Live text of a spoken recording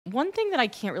One thing that I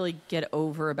can't really get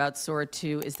over about Sora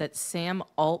 2 is that Sam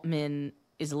Altman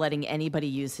is letting anybody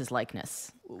use his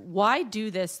likeness. Why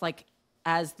do this, like,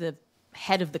 as the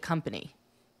head of the company?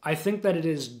 I think that it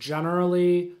is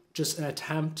generally just an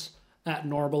attempt at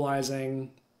normalizing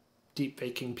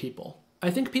deepfaking people.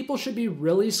 I think people should be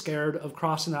really scared of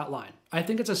crossing that line. I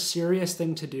think it's a serious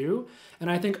thing to do, and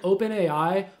I think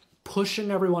OpenAI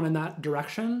pushing everyone in that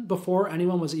direction before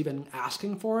anyone was even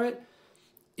asking for it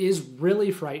is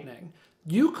really frightening.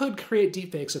 You could create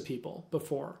deepfakes of people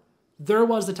before. There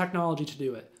was the technology to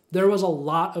do it. There was a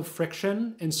lot of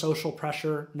friction and social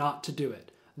pressure not to do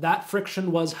it. That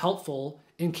friction was helpful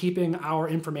in keeping our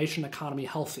information economy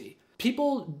healthy.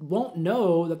 People won't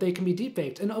know that they can be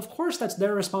deepfaked. And of course, that's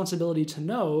their responsibility to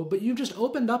know, but you just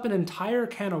opened up an entire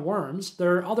can of worms.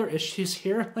 There are other issues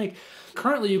here. Like,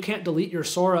 currently, you can't delete your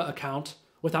Sora account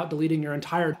without deleting your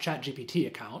entire ChatGPT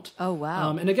account. Oh,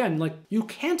 wow. And again, like, you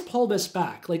can't pull this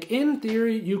back. Like, in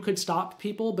theory, you could stop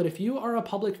people, but if you are a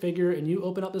public figure and you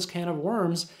open up this can of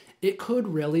worms, it could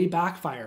really backfire.